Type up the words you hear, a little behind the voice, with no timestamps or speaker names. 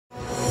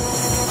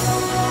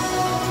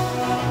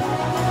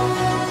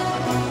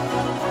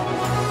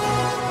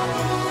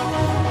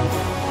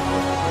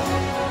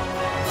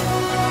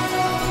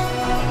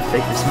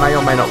think this may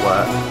or may not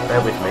work.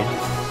 Bear with me.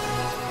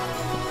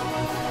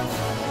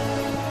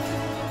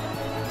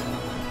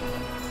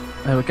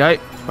 There we go.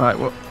 Right,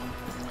 well,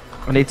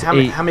 I need to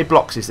eat. How many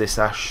blocks is this,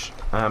 Ash?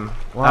 1,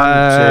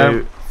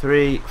 2,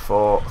 3,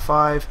 4,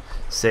 5,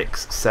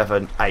 6,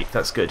 7, 8.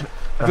 That's good.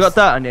 Have you got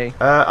dirt on you?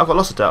 I've got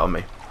lots of dirt on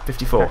me.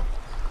 54. Okay.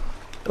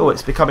 Oh,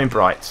 it's becoming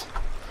bright.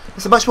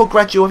 It's a much more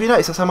gradual. Have you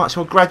noticed that's how much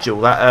more gradual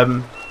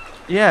that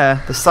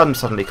Yeah. the sun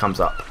suddenly comes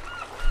up?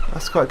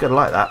 That's quite good. I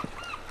like that.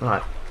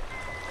 Right.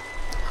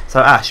 So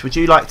Ash, would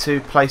you like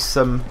to place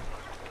some?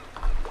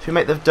 Should we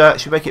make the dirt?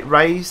 Should we make it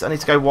raised? I need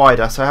to go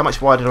wider. So how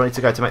much wider do I need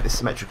to go to make this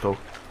symmetrical?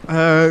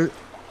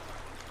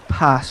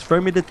 Pass.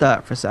 Throw me the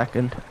dirt for a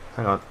second.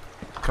 Hang on.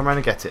 Come around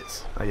and get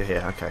it. Oh, you're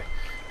here. Okay.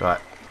 Right.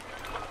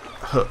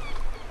 Huh.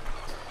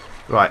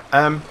 Right.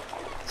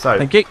 So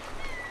Thank you.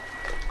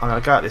 I'm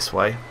gonna go out this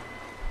way.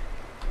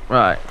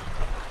 Right.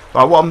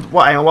 Right.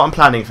 Hang on, what I'm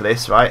planning for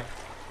this, right?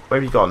 Where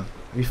have you gone?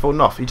 Have you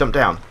fallen off? You jumped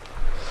down.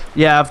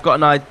 Yeah, I've got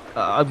an idea.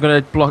 I'm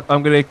gonna block.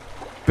 I'm gonna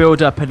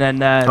build up and then.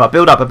 Right,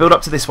 build up. I build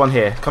up to this one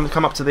here.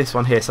 Come up to this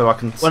one here, so I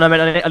can. Well, I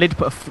mean, I need to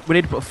put. We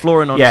need to put a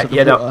flooring on. Yeah, so the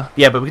yeah, water. no,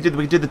 yeah. But we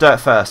can do the dirt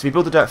first. If we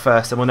build the dirt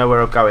first, then we'll know where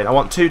we're going. I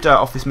want 2 dirt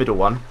off this middle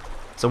one,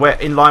 so we're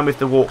in line with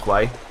the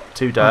walkway.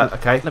 2 dirt,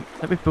 okay.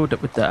 Let me build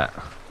up with that.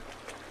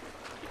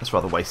 That's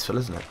rather wasteful,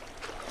 isn't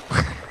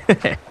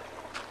it?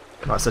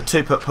 Right, so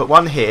 2. Put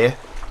 1 here.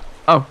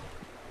 Oh.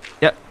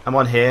 Yep. And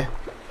 1 here.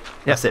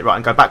 Yep. That's it. Right,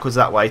 and go backwards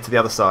that way to the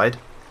other side.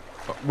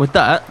 With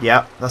that.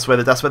 Yeah, that's where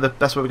we're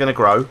going to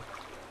grow.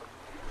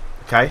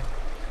 Okay.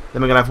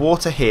 Then we're going to have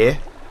water here.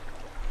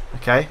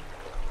 Okay.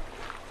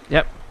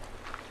 Yep.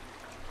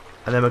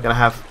 And then we're going to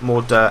have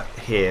more dirt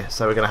here.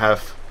 So we're going to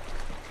have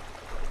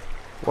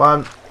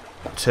 1,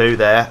 2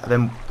 there. And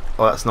then,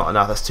 oh, that's not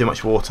enough. That's too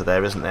much water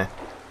there, isn't there?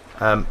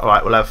 All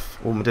right,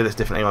 we'll do this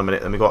differently. Hang on a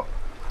minute. Then we got.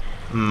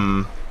 So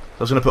I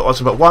was going to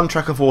put 1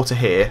 track of water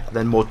here, and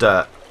then more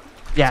dirt.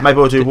 Yeah. So maybe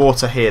we'll do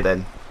water here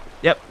then.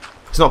 Yep.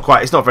 It's not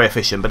very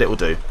efficient, but it will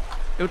do.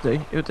 It'll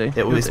do.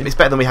 It's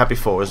better than we had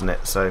before, isn't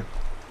it? So.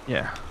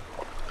 Yeah.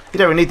 You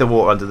don't really need the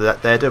water under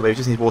there, do we? We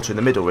just need water in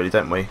the middle, really,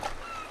 don't we?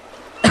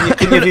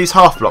 Can you use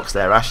half blocks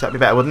there, Ash? That'd be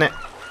better, wouldn't it?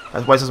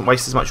 Otherwise, it doesn't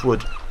waste as much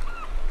wood.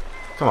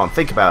 Come on,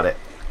 think about it.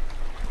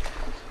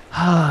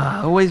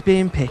 Always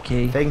being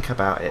picky. Think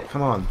about it.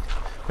 Come on.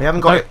 We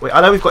haven't got.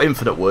 I know we've got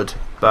infinite wood,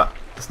 but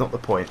that's not the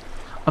point.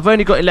 I've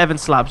only got 11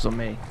 slabs on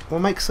me. We'll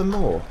make some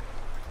more.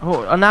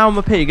 Oh, and now I'm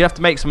a pig. You're gonna have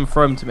to make some and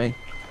throw them to me.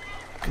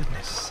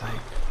 Goodness sake.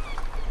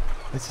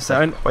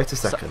 Wait a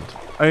second.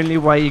 Only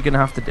way you're gonna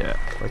have to do it.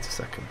 Wait a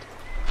second.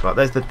 Right,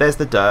 there's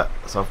the dirt.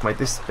 So I've made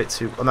this a bit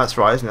too. And that's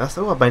right, isn't it?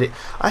 I've made it.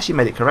 I actually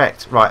made it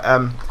correct. Right.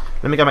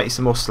 Let me go make you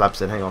some more slabs.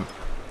 Then hang on.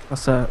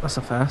 That's a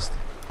first.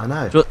 I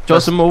know. Do you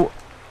want some more? Do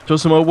you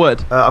want some more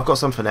wood? I've got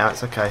some for now.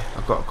 It's okay.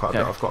 I've got quite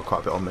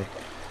a bit on me.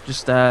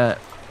 Just throw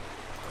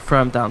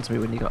them down to me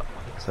when you got.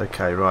 It's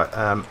okay.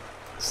 Right.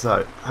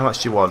 So how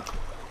much do you want?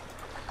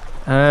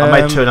 I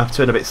made 2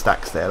 and a bit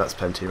stacks there. That's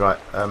plenty. Right.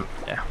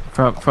 Yeah.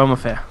 Throw them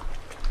off here.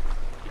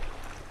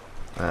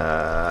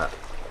 I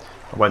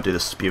won't do the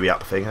spewy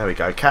up thing. There we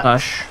go. Catch.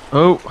 Hush.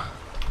 Oh.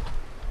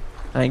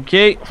 Thank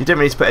you. You didn't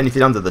really need to put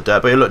anything under the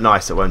dirt, but it'll look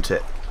nicer, won't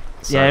it?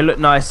 So. Yeah, it'll look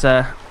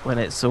nicer when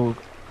it's all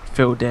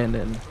filled in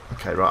and.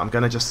 Okay, right. I'm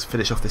going to just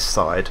finish off this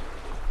side,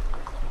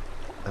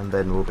 and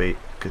then we'll be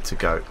good to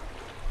go.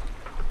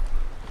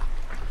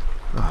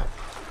 Right.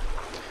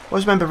 I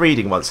always remember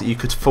reading once that you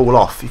could fall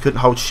off. You couldn't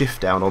hold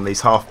shift down on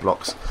these half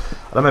blocks.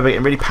 I remember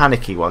getting really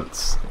panicky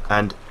once,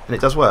 and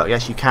it does work.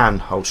 Yes, you can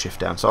hold shift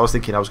down. So I was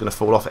thinking I was going to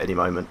fall off at any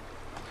moment.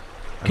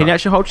 Can you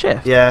actually hold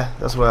shift? Yeah, it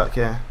does work.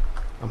 Yeah,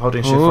 I'm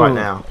holding shift right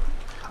now.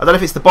 I don't know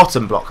if it's the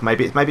bottom block.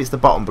 Maybe it's the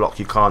bottom block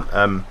you can't.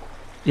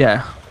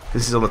 Yeah.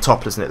 This is on the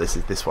top, isn't it? This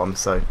is this one.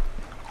 So.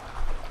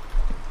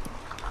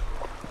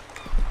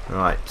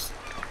 Right.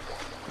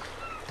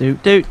 Do.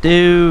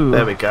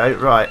 There we go.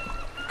 Right.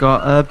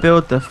 Gotta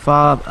build the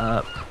farm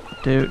up.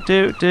 Do.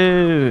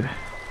 The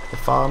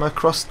farm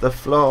across the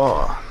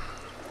floor.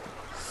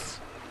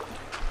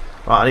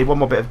 Right, I need 1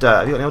 more bit of dirt.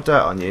 Have you got any more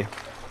dirt on you?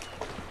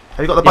 Have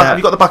you got the bucket? Yeah. Have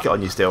you got the bucket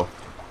on you still?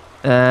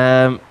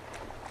 No.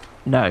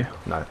 No.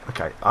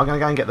 Okay. I'm gonna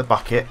go and get the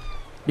bucket.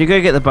 You go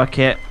get the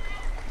bucket.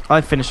 I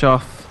finish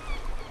off.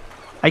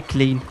 I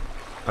clean.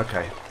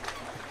 Okay.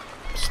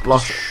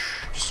 Splosh.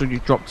 Just so you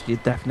dropped to your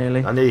death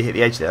nearly. I nearly hit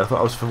the edge there. I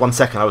thought for 1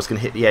 second I was gonna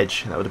hit the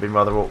edge. That would have been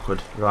rather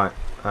awkward. Right.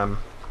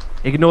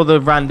 Ignore the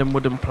random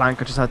wooden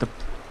plank. I just had to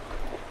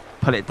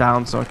pull it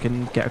down so I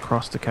can get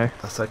across. Okay.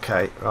 That's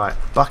okay. Right.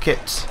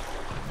 Bucket.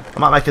 I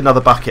might make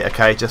another bucket.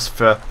 Okay, just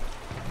for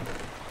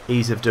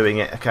ease of doing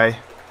it. Okay.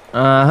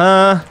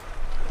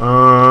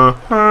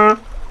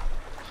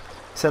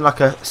 Sound like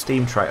a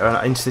steam train or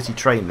an intercity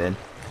train then.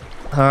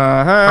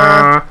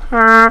 I've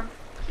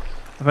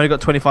only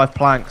got 25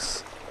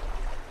 planks.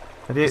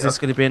 Have you? Is this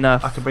going to be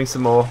enough? I can bring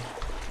some more.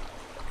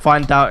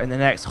 Find out in the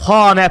next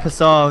Juan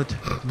episode.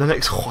 The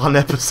next Juan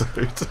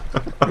episode.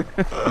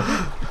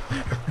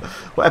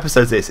 What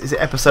episode is this? Is it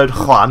episode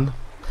Juan?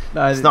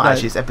 No, it's not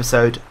actually. It's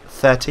episode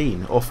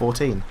 13 or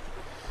 14.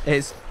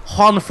 It's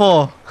Juan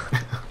 4.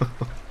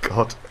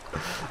 God.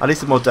 I need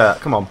some more dirt.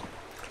 Come on.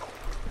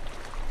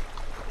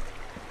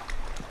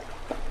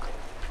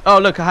 Oh,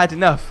 look, I had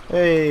enough.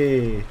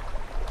 Hey.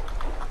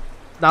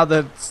 Now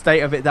the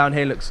state of it down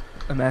here looks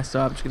a mess,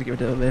 so I'm just going to get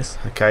rid of this.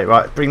 Okay,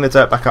 right. Bring the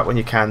dirt back up when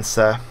you can,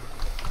 sir.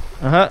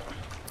 Uh-huh.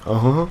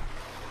 Uh-huh.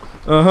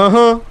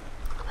 Uh-huh.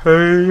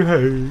 Hey,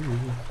 hey.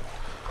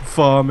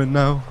 Farming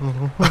now.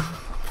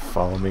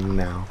 Farming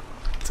now.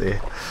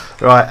 Dear.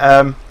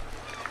 Right,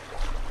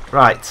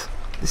 right.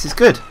 This is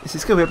good. This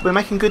is good. We're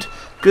making good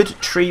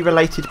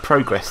tree-related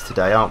progress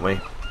today, aren't we?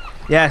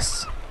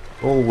 Yes.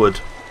 All wood.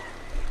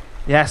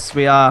 Yes,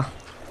 we are.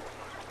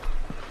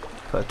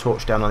 Put a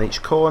torch down on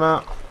each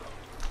corner.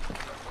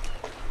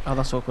 Oh,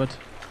 that's awkward.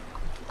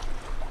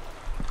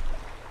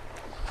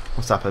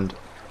 What's happened?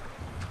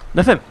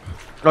 Nothing.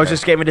 I was Okay.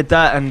 just getting rid of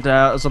dirt and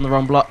I was on the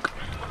wrong block.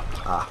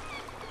 Ah.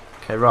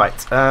 Okay,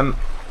 right. Can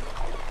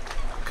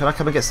I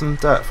come and get some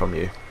dirt from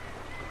you?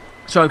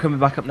 So I'm coming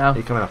back up now. Are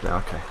you coming up now?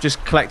 Okay.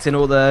 Just collecting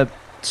all the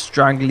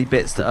strangly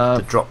bits that are...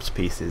 The dropped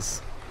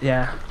pieces.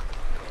 Yeah.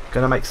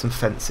 Gonna make some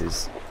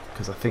fences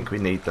because I think we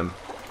need them.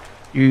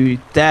 You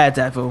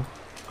daredevil.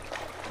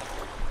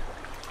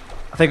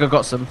 I think I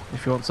got some,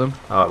 if you want some.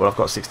 Alright, well I've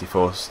got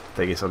 64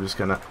 thingies, so I'm just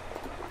gonna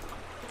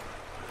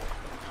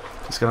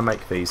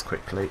make these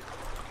quickly.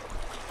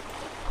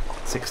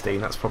 16,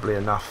 that's probably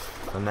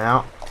enough for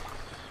now.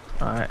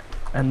 Alright.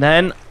 And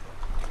then...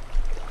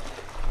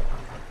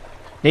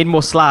 Need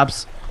more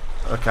slabs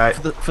Okay.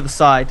 for the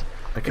side.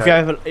 Okay.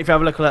 If you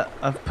have a look at,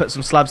 I've put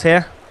some slabs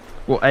here,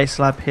 or a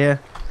slab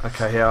here.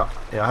 Okay, yeah,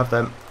 I have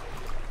them.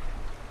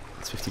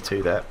 It's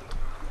 52 there.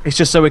 It's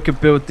just so we could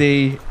build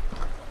the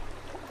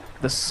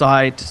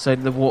side, so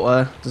the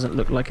water doesn't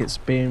look like it's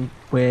being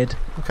weird.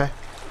 Okay.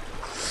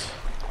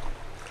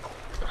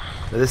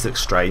 Now, this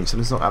looks strange. I'm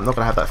not going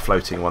to have that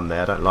floating one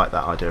there. I don't like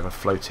that idea of a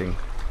floating.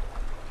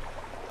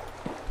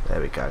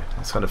 There we go.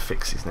 That's kind of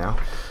fixes now.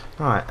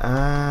 Right,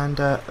 and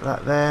that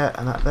there,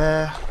 and that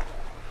there.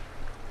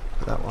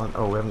 Put that one.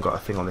 Oh, we haven't got a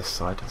thing on this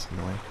side. That's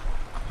annoying.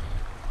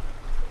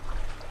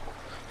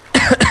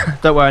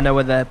 Don't worry, I know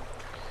where the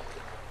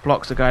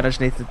blocks are going. I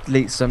just need to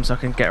delete some so I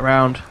can get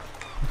around.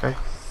 Okay.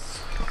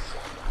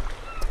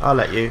 I'll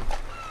let you.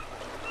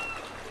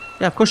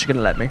 Yeah, of course you're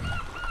gonna let me.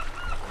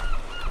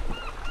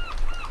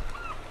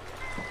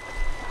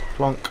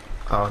 Plonk.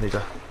 Oh, I need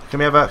a.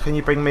 Can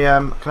you bring me?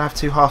 Can I have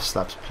 2 half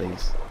slabs,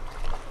 please?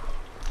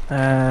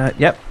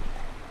 Yep.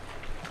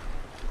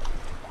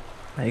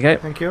 There you go.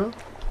 Thank you.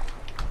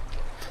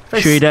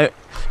 Sure you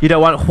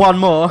don't want one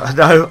more?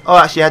 No. Oh,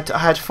 actually, I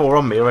had 4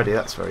 on me already.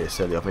 That's very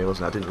silly of me,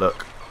 wasn't it? I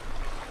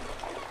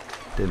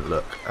didn't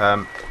look.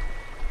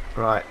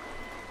 Right.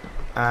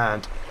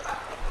 And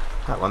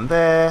that one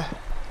there.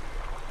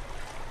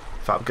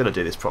 In fact, I'm going to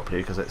do this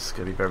properly because it's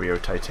going to be very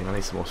irritating. I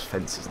need some more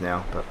fences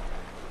now, but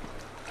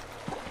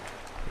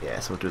yeah,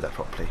 so we'll do that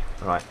properly.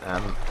 Right.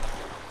 A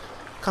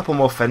couple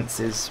more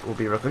fences will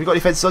be. Have you got any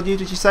fences on you?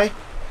 Did you say?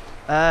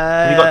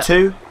 Have you got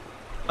 2?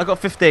 I got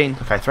 15.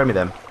 Okay, throw me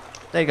them.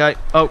 There you go.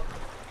 Oh,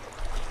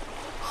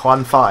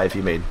 1 5,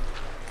 you mean?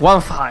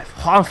 1 5.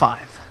 1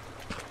 5.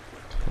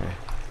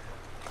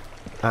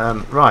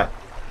 Okay. Right.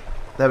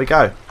 There we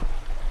go.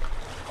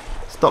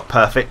 It's not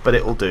perfect, but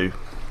it will do.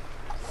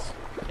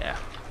 Yeah.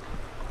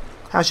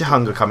 How's your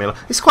hunger coming along?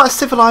 It's quite a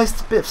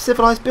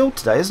civilized build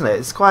today, isn't it?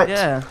 It's quite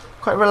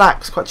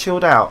relaxed, quite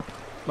chilled out.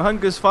 My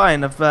hunger's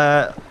fine. I've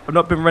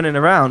not been running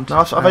around. No,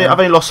 I've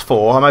only lost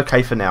 4. I'm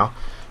okay for now.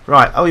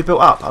 Right. Oh, we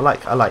built up. I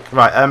like.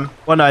 Right.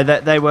 Well, no,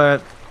 they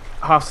were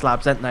half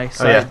slabs, aren't they?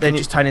 So yeah. they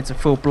just turn into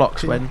full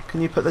blocks when.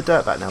 Can you put the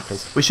dirt back now,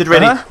 please? We should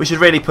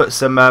really put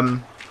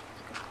some.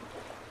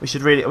 We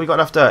should really. Have we got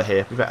enough dirt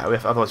here?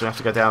 Otherwise, we have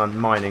to go down and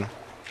mining.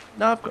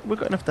 No, we've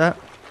got enough dirt.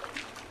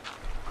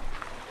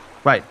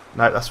 Right.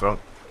 No, that's wrong.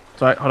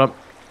 Sorry, hold on.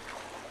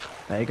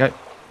 There you go.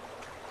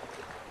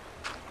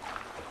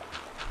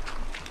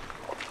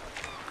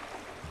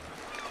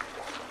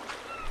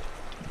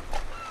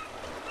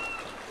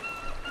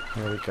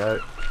 There we go.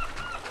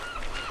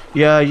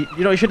 Yeah, you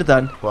know what you should have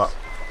done? What?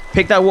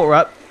 Pick that water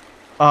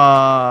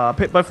up.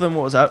 Pick both of them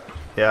waters up.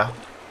 Yeah.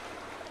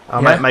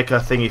 I'll Yeah. make a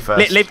thingy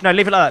first. Leave it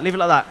like that. Leave it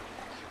like that.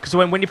 Because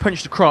when you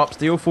punch the crops,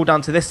 they all fall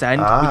down to this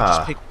end.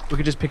 Ah. We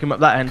could just pick them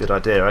up that end. Good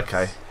idea.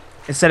 Okay.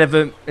 Instead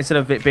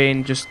of it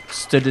being just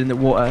stood in the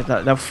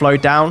water, they'll flow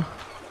down.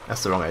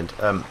 That's the wrong end.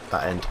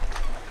 That end.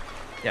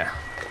 Yeah.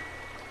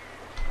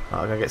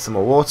 Right, I'm gonna get some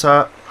more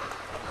water.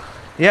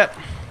 Yep.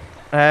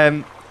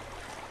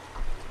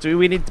 Do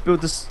we need to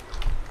build the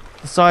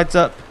sides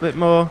up a bit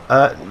more?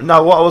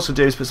 No. What I was gonna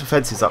do is put some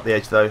fences up the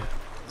edge, though.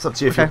 It's up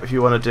to you Okay. if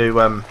you want to do.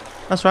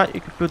 That's right.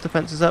 You could build the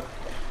fences up.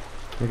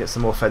 We'll get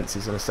some more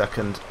fences in a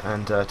second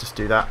and just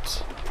do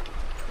that.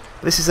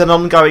 This is an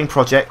ongoing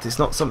project. It's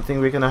not something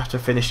we're going to have to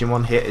finish in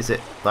one hit, is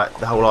it? Like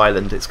the whole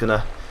island. It's going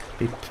to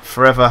be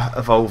forever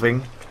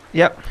evolving.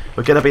 Yep.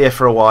 We're going to be here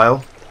for a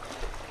while.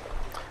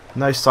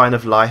 No sign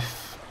of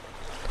life.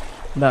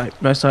 No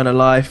sign of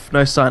life.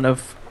 No sign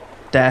of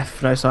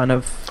death. No sign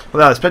of...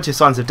 Well, there's plenty of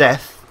signs of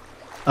death.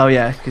 Oh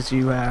yeah, because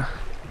you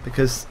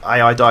because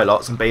A, I die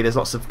lots, and B, there's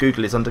lots of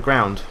googlies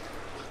underground.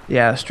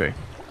 Yeah, that's true.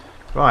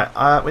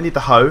 Right, we need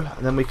the hoe,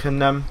 and then we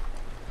can. I'm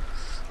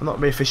not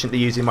very efficiently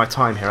using my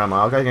time here, am I?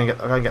 I'll go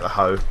and get the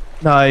hoe.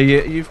 No,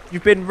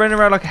 you've been running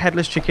around like a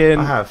headless chicken.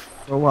 I have.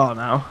 For a while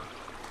now.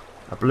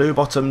 A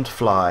blue-bottomed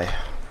fly.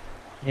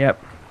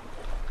 Yep.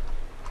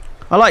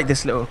 I like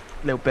this little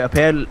bit up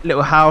here.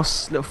 Little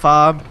house, little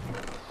farm.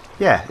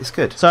 Yeah, it's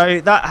good. So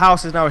that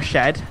house is now a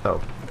shed.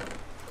 Oh.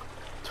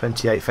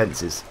 28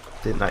 fences.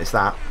 Didn't notice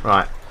that.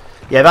 Right.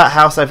 Yeah, that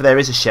house over there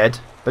is a shed,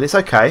 but it's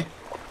okay.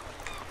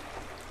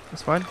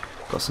 That's fine.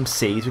 Got some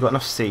seeds. We've got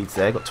enough seeds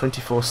there. Got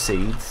 24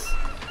 seeds.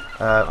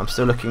 I'm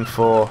still looking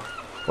for...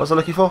 What was I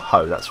looking for?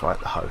 Hoe, that's right,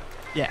 the hoe.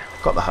 Yeah.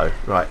 Got the hoe.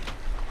 Right.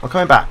 I'm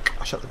coming back.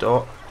 I'll shut the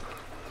door.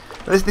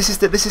 This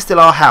is still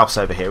our house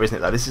over here, isn't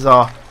it? Though this is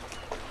our.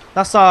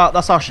 That's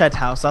our shed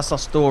house. That's our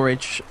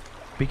storage,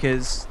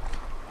 because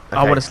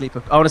I want to sleep.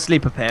 I want to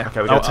sleep up here.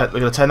 Okay, we're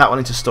gonna turn that one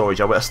into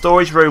storage. I've got a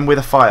storage room with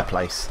a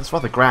fireplace. That's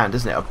rather grand,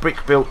 isn't it? A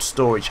brick-built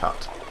storage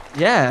hut.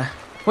 Yeah.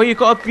 Well, you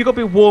got to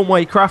be warm while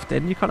you're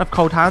crafting. You can't have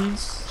cold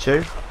hands.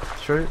 True.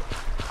 True.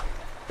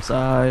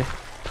 So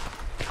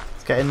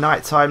It's getting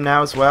night time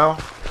now as well.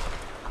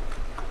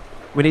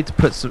 we need to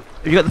put some.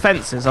 Have you got the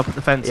fences? I'll put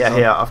the fences. Yeah, on.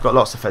 here I've got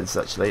lots of fences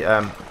actually.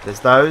 There's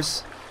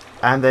those,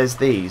 and there's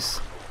these.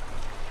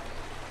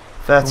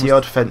 30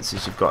 odd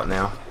fences you've got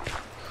now.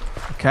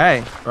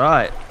 Okay.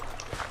 Right.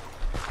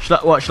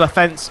 Shall I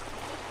fence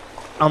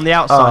on the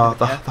outside?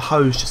 The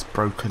hoe's just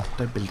broken.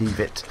 Don't believe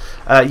it.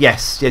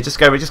 Yes. Yeah. Just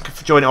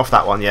join it off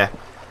that one. Yeah.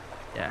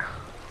 Yeah.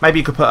 Maybe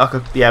you could put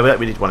yeah. We don't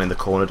really need one in the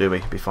corner, do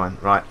we? Be fine.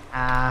 Right.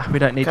 We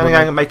don't need.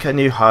 Going to make a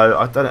new hoe.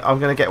 I'm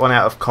going to get one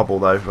out of cobble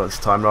though this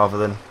time rather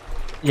than.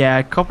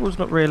 Yeah, cobble's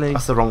not really.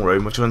 That's the wrong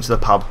room. Which one's the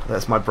pub?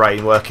 That's my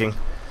brain working.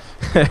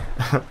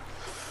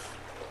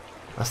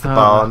 That's the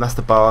barn. That's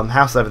the barn.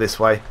 House over this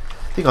way.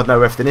 I think I'd know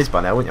where everything is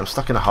by now, wouldn't you? I'm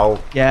stuck in a hole.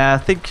 Yeah, I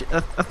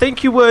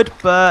think you would,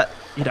 but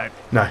you don't.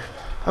 No.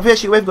 We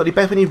haven't got any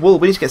bed. We need wool.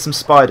 We need to get some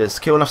spiders.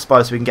 Kill enough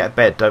spiders so we can get a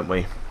bed, don't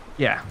we?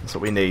 Yeah. That's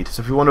what we need.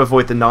 So if we want to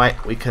avoid the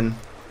night, we can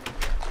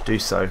do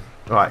so.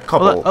 Right,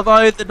 cobble.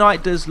 Although the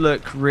night does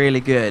look really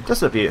good. It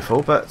does look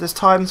beautiful, but there's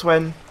times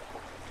when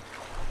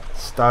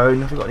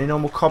stone. Have we got any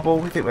normal cobble?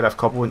 We think we'd have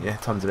cobble, wouldn't you?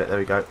 Tons of it. There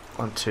we go.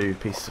 1, 2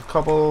 pieces of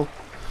cobble.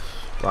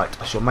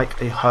 Right, I shall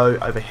make a hoe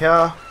over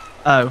here.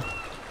 Oh.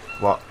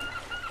 What?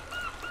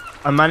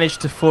 I managed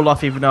to fall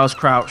off even though I was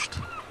crouched.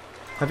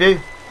 Have you?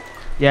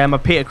 Yeah, my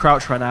Peter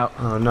Crouch ran out.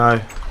 Oh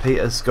no,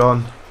 Peter's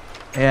gone.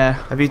 Yeah.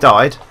 Have you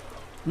died?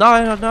 No.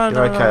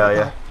 You're okay, are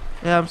you?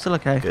 Yeah, I'm still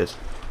okay. Good.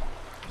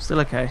 I'm still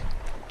okay.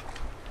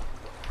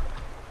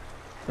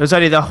 It was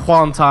only the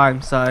one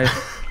time, so.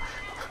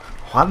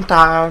 One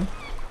time.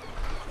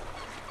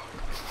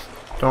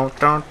 Don't.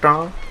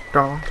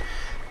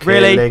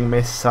 Really? Killing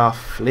me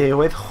softly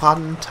with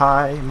one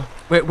time.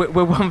 We're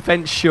one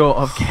fence short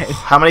of getting.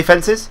 How many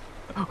fences?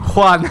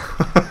 One.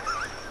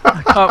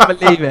 I can't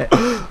believe it.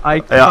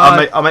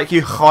 Yeah, I'll make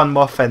you one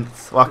more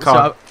fence. Well, I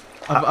can't.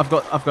 So I've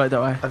got it,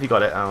 don't I? Have you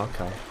got it? Oh,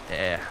 okay.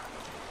 Yeah.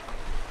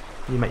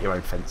 You make your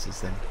own fences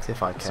then. See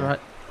if I can. That's alright.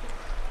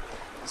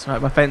 That's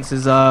alright. My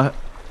fences are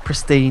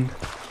pristine.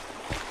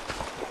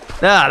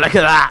 Ah, look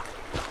at that.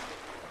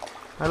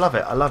 I love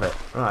it. I love it.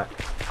 Right.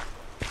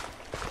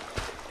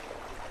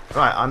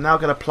 Right. I'm now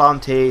going to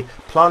plant the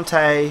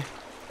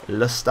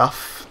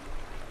stuff.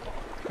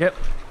 Yep.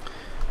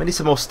 We need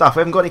some more stuff.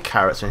 We haven't got any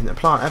carrots or anything to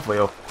plant, have we?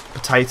 Or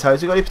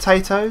potatoes? We got any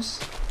potatoes?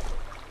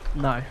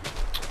 No.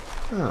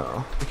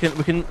 Oh.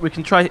 We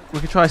can try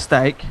a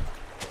steak.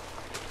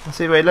 Let's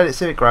see. Wait. Let it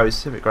see if it grows.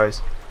 See if it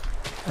grows.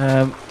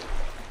 There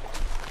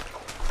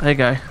you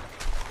go.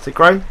 Is it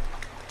grown?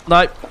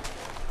 Nope.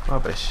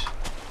 Rubbish.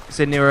 It's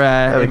in your.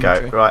 There we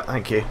inventory. go. Right.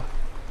 Thank you.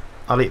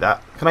 I'll eat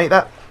that. Can I eat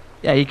that?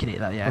 Yeah, you can eat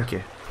that. Yeah. Thank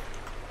you.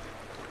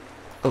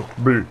 Oh,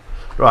 blue.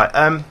 Right.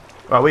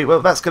 Right.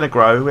 Well, that's going to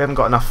grow. We haven't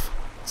got enough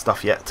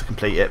stuff yet to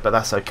complete it, but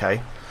that's okay.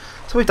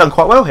 So we've done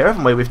quite well here,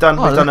 haven't we? We've done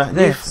a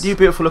new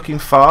beautiful looking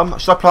farm.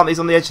 Should I plant these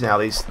on the edge now?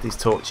 These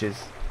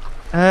torches.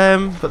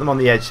 Put them on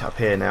the edge up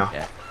here now.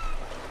 Yeah.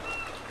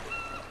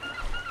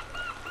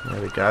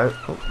 There we go.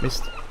 Oh,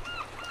 missed.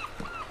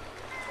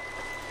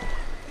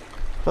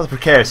 Rather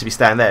precarious if you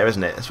stand there,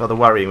 isn't it? It's rather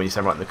worrying when you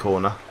stand right in the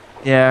corner.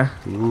 Yeah.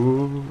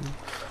 Ooh.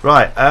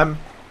 Right.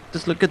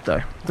 Does look good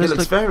though. It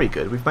looks very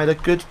good. We've made a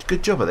good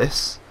job of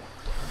this.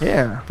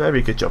 Yeah.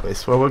 Very good job of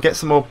this. Well, we'll get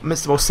some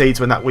more seeds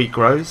when that wheat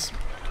grows.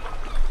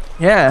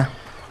 Yeah.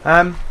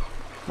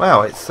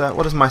 Well, it's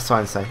what does my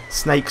sign say?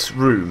 Snake's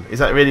room. Is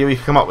that really what you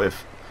come up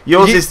with?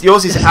 Yours is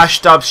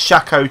AshDubb's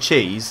Shaco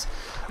cheese,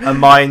 and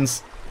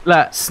mine's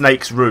Look,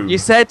 Snake's room. you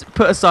said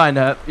put a sign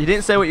up. You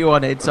didn't say what you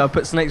wanted, so I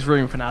put Snake's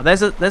room for now.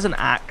 There's an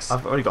axe.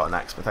 I've already got an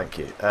axe, but thank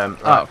you. Right.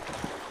 Oh.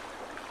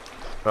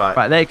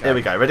 Right. There you go. Here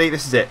we go. Ready?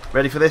 This is it.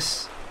 Ready for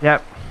this?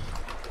 Yep.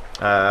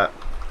 So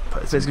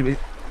it's gonna be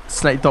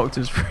Snake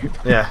Doctor's room.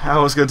 Yeah, I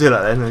was going to do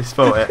that then. I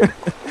spoilt it.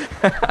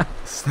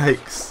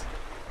 Snakes.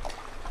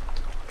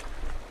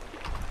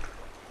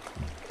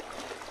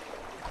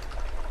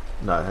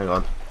 No, hang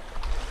on.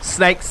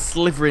 Snake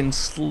slithering.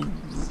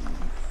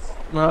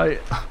 No.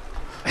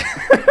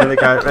 Here we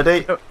go.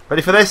 Ready?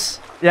 Ready for this?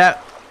 Yeah.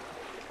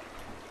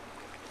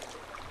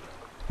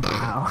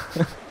 Wow.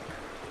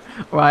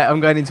 Right, I'm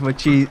going into my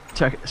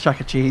shack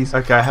of cheese.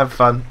 Okay, have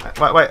fun.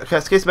 Wait. Okay,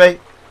 excuse me.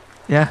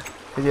 Yeah.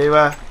 Can you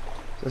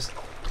just?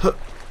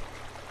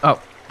 Oh,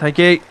 thank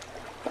you.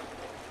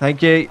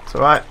 Thank you. It's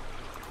all right.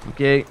 Thank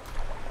you.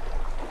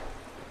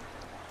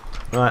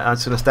 Right, I'm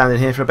just gonna stand in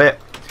here for a bit.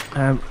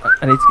 I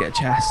need to get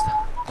a chest.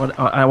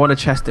 I want a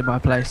chest in my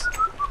place.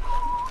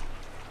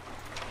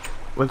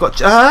 We've got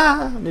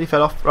nearly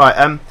fell off.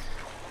 Right,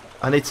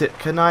 I need to.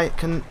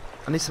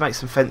 I need to make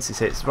some fences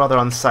here. It's rather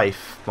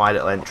unsafe, my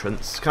little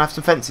entrance. Can I have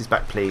some fences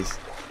back, please?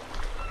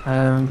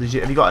 Have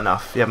you got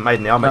enough? You haven't made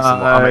any. I'll make some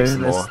more. I'll make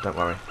some more. Don't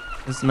worry.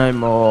 There's no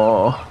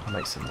more. I'll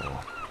make some more.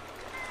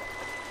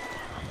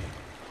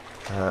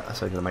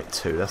 That's only gonna make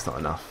 2. That's not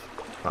enough.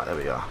 Right, there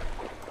we are.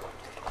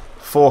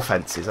 4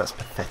 fences. That's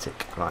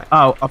pathetic. Right.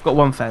 Oh, I've got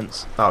 1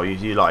 fence. Oh,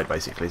 you lied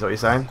basically. Is that what you're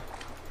saying?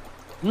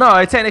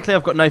 No, technically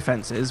I've got no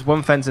fences.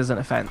 1 fence isn't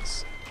a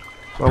fence.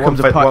 Well, one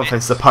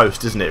fence is a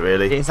post, isn't it?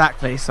 Really?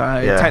 Exactly. So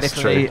yeah,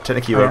 technically,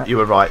 technically you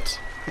were right.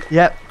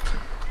 Yep.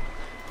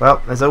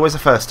 Well, there's always a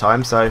first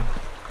time, so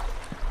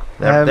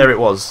there it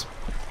was.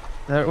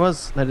 There it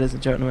was, ladies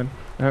and gentlemen.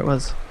 There it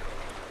was.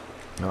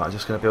 Right, I'm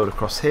just going to build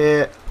across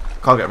here.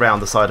 Can't get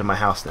round the side of my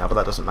house now, but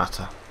that doesn't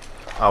matter.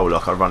 Oh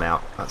look, I run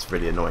out. That's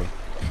really annoying.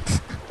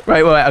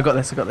 Right, wait, I got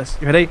this.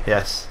 You ready?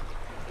 Yes.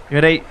 You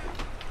ready?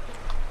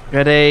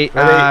 Ready?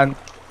 And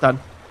done.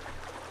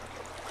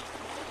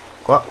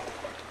 What?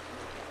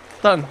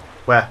 Done.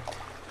 Where?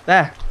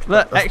 There.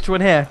 Look, extra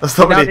one here. That's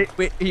not really...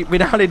 we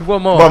now need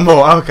 1 more. 1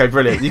 more. Okay,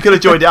 brilliant. You could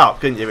have joined it up,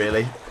 couldn't you?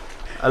 Really?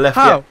 I left.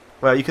 How?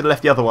 Well, you could have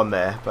left the other one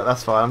there, but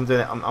that's fine. I'm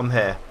doing it. I'm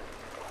here.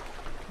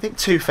 I think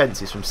 2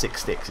 fences from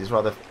 6 sticks is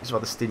rather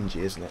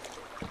stingy, isn't it?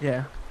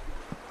 Yeah.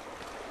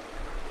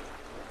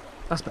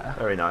 That's better.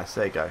 Very nice.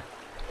 There you go.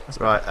 That's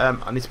right.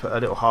 I need to put a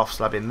little half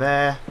slab in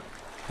there.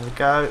 There we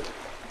go.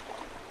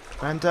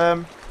 And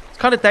it's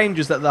kind of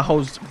dangerous that the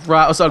hole's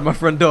right outside my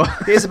front door.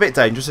 it is a bit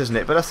dangerous, isn't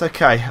it? But that's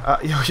okay.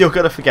 You're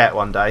gonna forget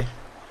one day.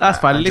 That's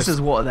fine. At least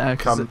there's water there.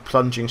 Come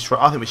plunging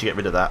straight. I think we should get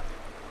rid of that.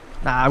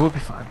 Nah, we'll be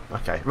fine.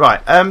 Okay.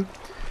 Right.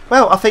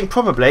 Well, I think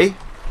probably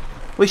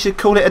we should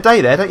call it a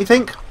day there, don't you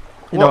think?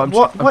 You know,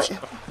 what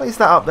is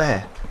that up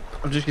there?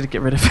 I'm just gonna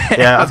get rid of it.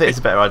 Yeah, I think it's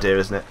a better idea,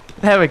 isn't it?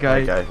 There we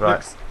go. There we go.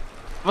 Right.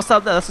 What's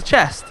up there? That's a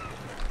chest.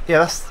 Yeah,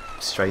 that's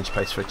a strange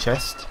place for a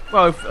chest.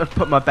 Well, I've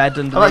put my bed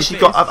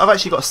underneath. I've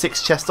actually got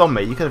 6 chests on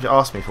me. You could have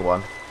asked me for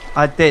one.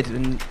 I did,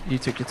 and you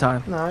took your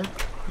time. No, I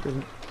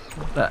didn't.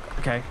 But,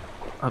 okay,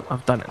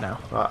 I've done it now.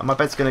 Right, my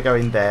bed's going to go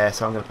in there,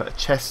 so I'm going to put a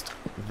chest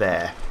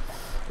there.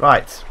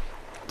 Right,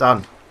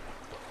 done.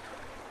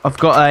 I've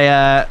got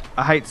a.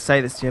 I hate to say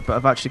this to you, but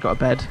I've actually got a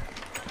bed.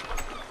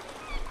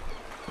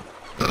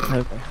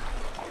 Okay.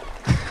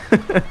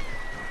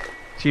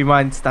 Do you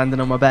mind standing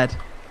on my bed?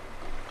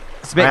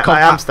 It's a bit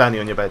compact. I am standing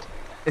on your bed.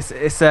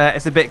 It's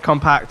a bit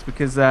compact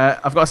because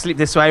I've got to sleep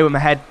this way with my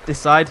head this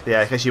side.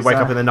 Yeah, in case you wake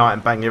up in the night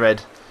and bang your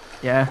head.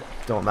 Yeah.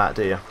 Don't want that,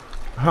 do you?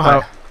 Right.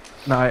 Well,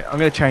 no, I'm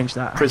going to change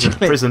that.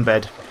 Prison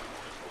bed.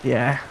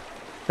 Yeah.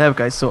 There we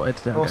go,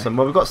 sorted. Awesome.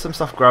 Well, we've got some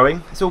stuff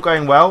growing. It's all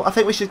going well. I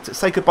think we should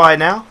say goodbye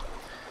now.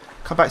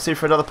 Come back soon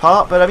for another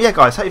part. But yeah,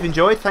 guys, hope you've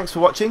enjoyed. Thanks for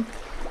watching.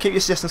 Keep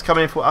your suggestions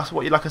coming in for us,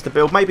 what you'd like us to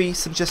build. Maybe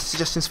some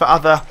suggestions for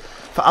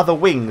other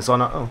wings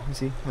on. Oh, is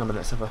he? Hang on a minute,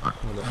 let's have a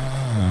look.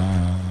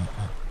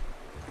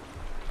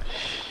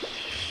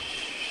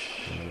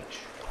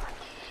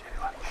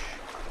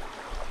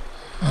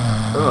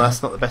 Oh,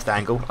 that's not the best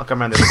angle. I'll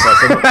come around the other side.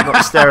 So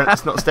not staring.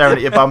 It's not staring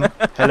at your bum.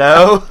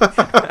 Hello.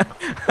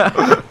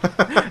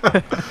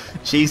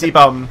 Cheesy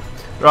bum.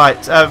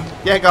 Right.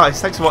 Yeah, guys.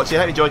 Thanks for watching.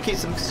 I hope you enjoyed. Keep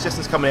some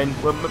suggestions coming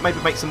in. We'll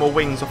maybe make some more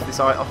wings off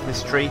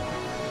this tree.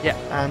 Yeah.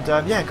 And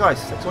yeah,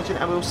 guys. Thanks for watching,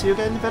 and we'll see you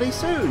again very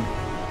soon.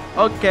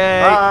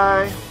 Okay.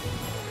 Bye.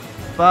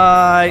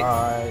 Bye.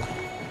 Bye.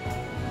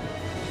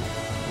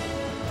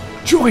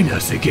 Join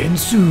us again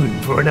soon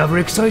for another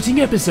exciting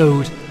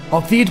episode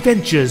of the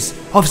adventures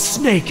of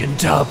Snake and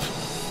Dub.